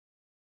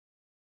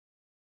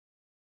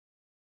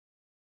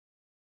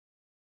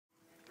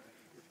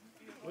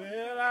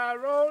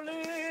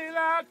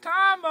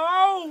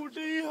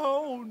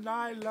whole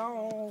night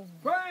long.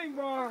 Bang,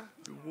 boy.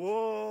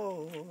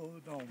 Whoa,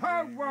 don't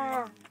Hey, mean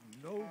boy.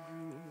 no good.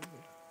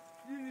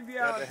 You need to be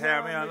Got out to there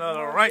have me and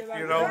another make rank, like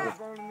you a know.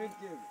 dog on the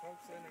Mississippi.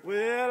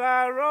 Well,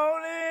 I roll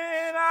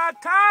in, I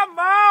time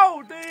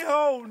out the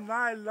whole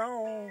night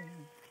long.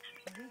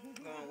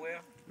 Going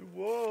well?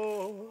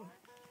 Whoa,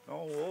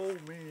 don't owe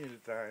me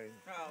anything.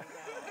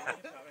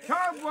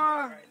 Come,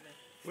 boy.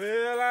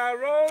 Well, I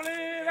roll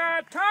in,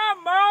 I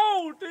time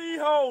out the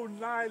whole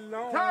night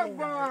long. Come,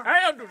 boy. I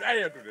am do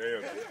that.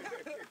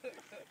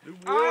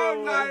 All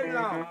night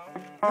long.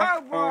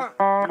 Come, boy.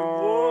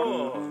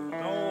 Whoa,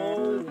 don't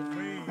owe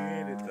me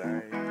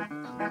anything.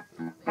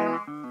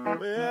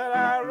 Well,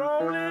 I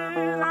roll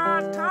in,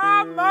 I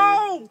time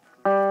out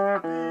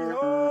the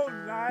whole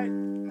night.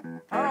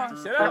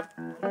 Shut up.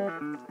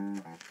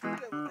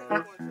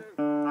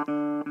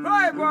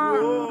 Hey, boy.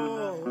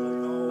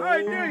 Whoa,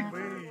 Hey, Nick.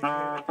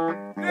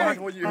 watch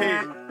where you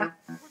head.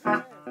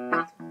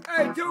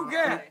 Hey, two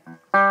cats.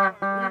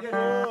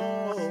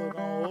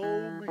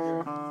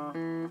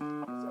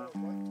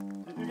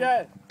 You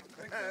got it?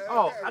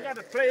 Oh, I got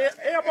to play it.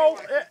 Elbow.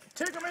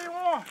 Tickle me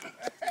one.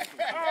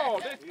 Oh,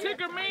 this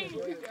tickle me.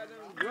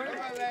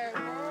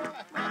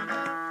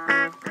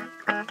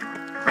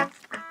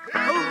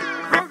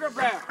 Sugar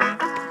bear.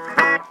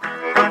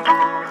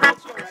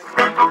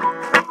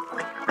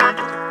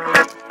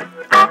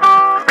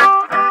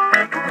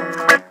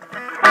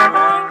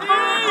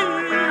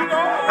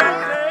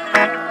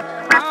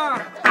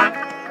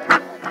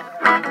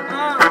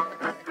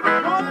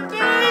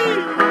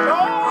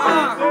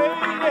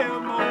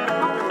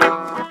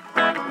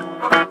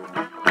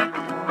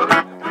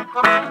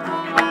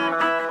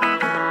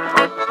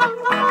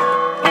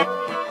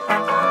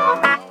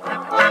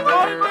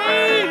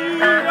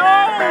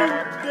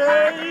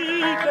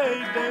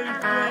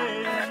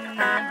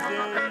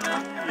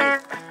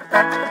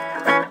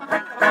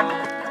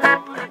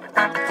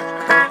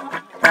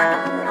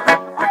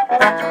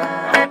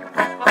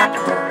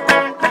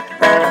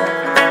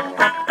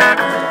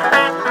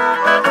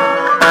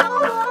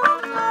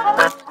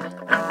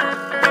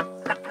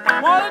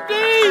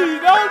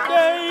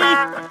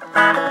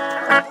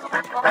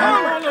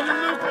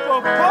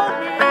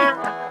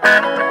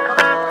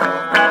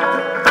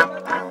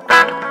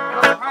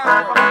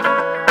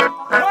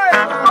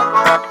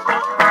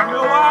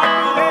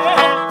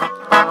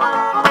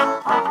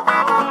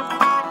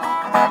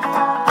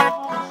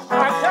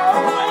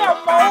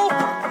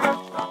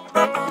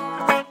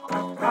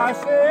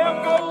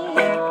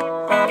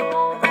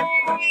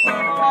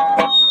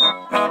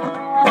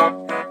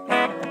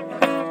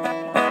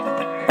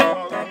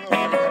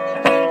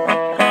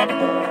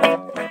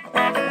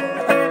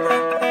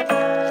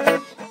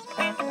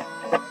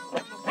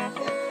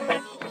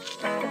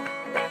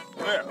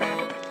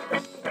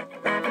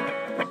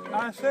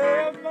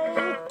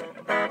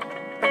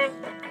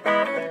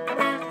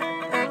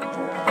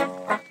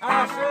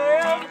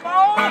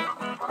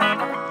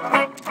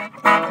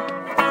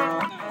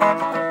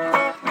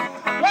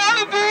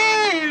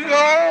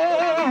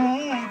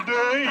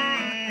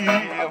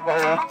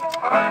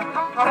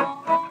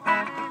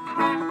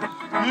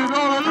 You're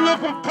gonna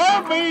look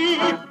upon me.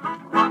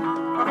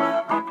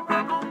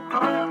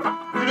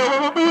 You know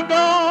what'll be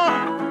done?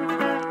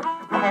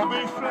 I'm gonna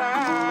be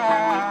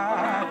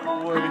flying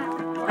away.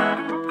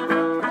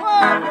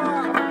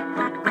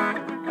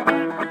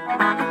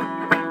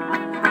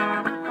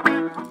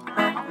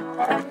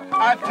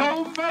 I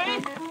told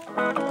Faith.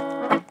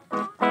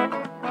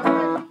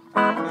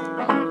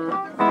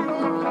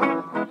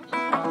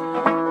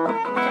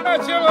 Come here,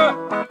 Chilla.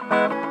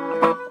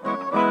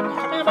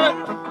 Come here, bud.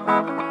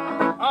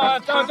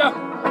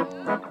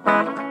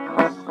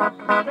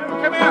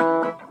 Come here.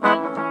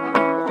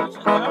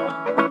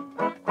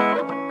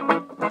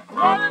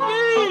 One of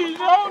these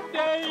old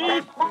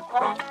days.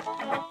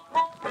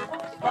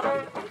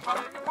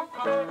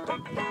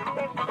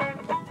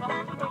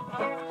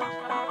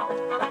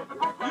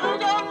 You're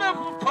gonna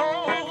never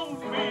hold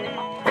me.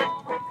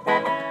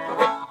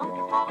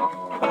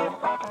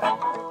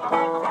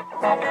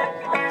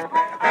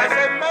 I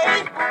said,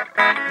 mate.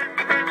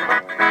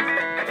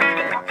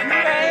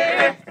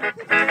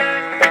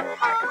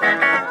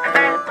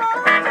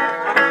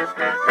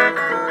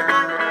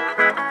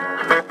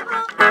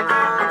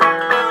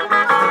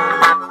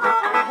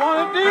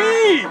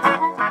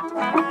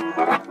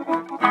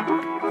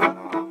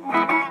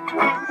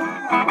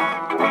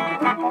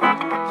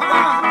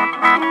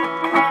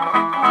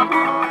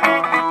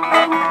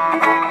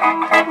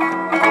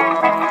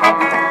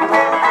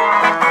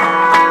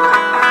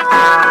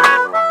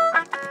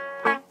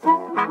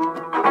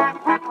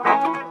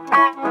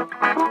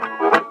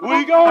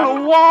 We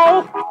gonna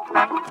walk.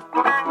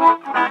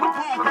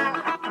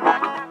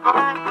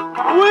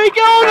 We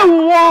gonna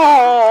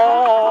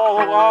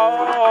walk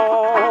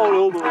all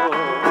over.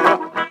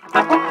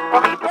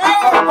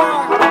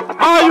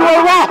 Oh, you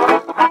wanna walk?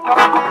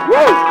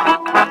 Woo!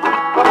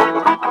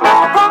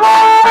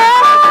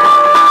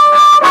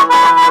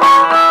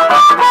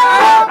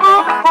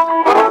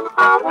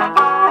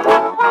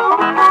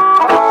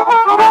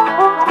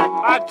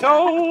 I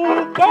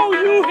told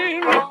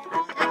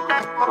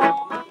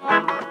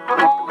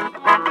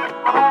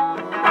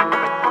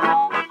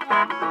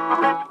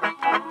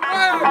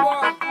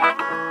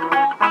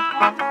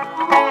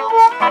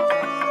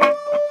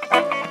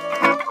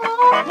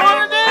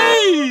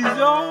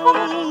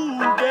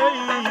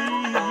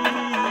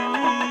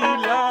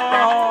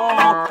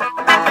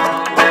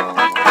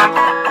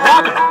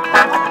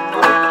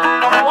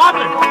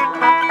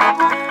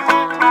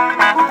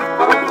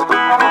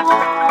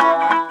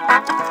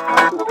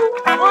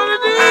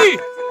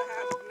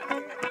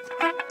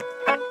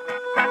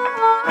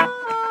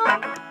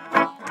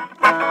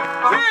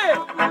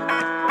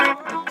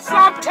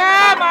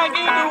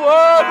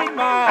worry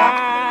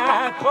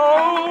my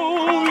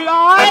whole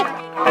life.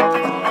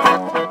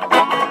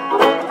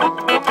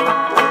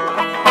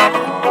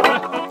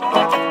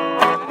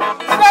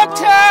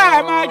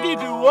 Sometimes I get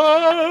to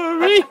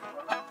worry.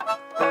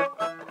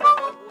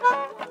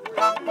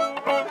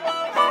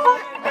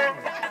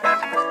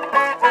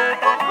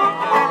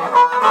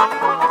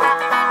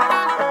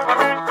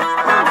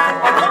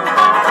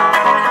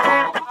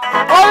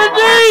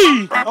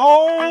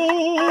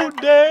 All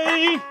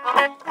day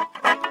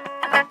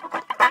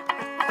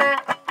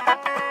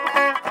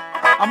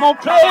I'm gonna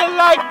play it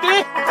like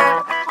this.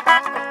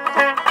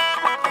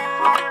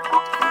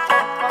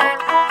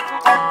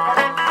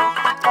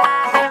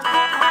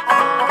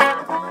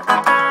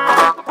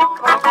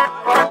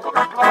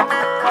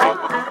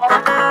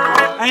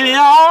 Ain't it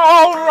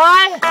all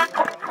right?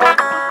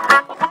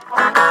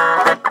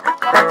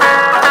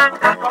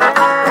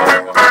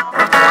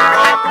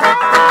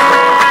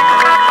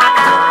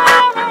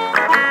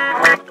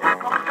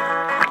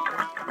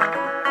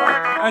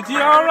 Is he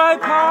all right,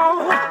 Paul?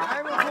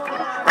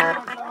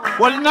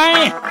 What's his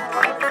name?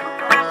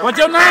 What's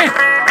your name?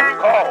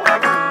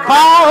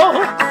 Paul.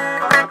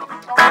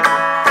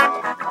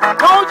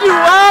 Don't you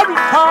worry,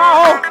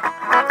 Paul.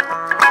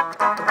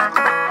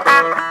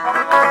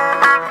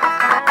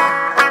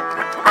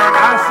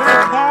 I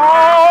said,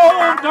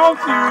 Paul, don't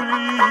you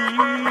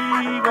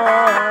leave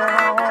us.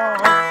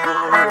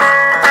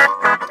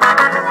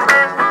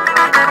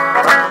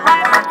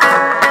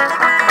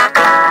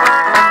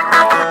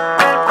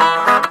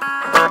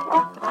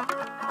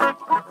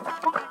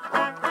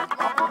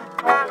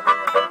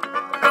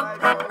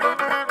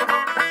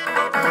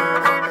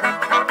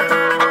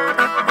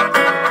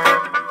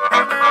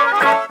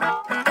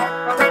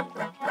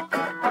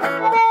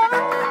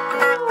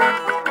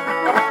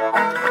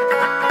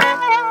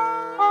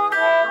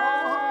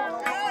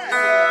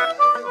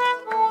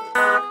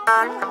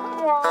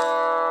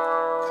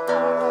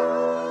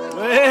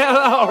 Well,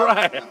 all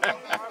right.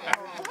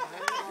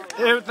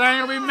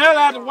 Everything will be melt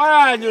out the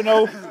wine, you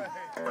know.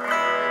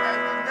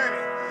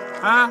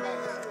 Huh?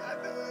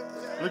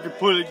 Looking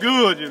pretty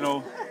good, you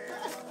know.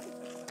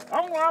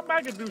 I don't know, I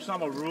might could do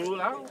some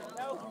rule. I don't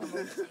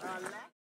know.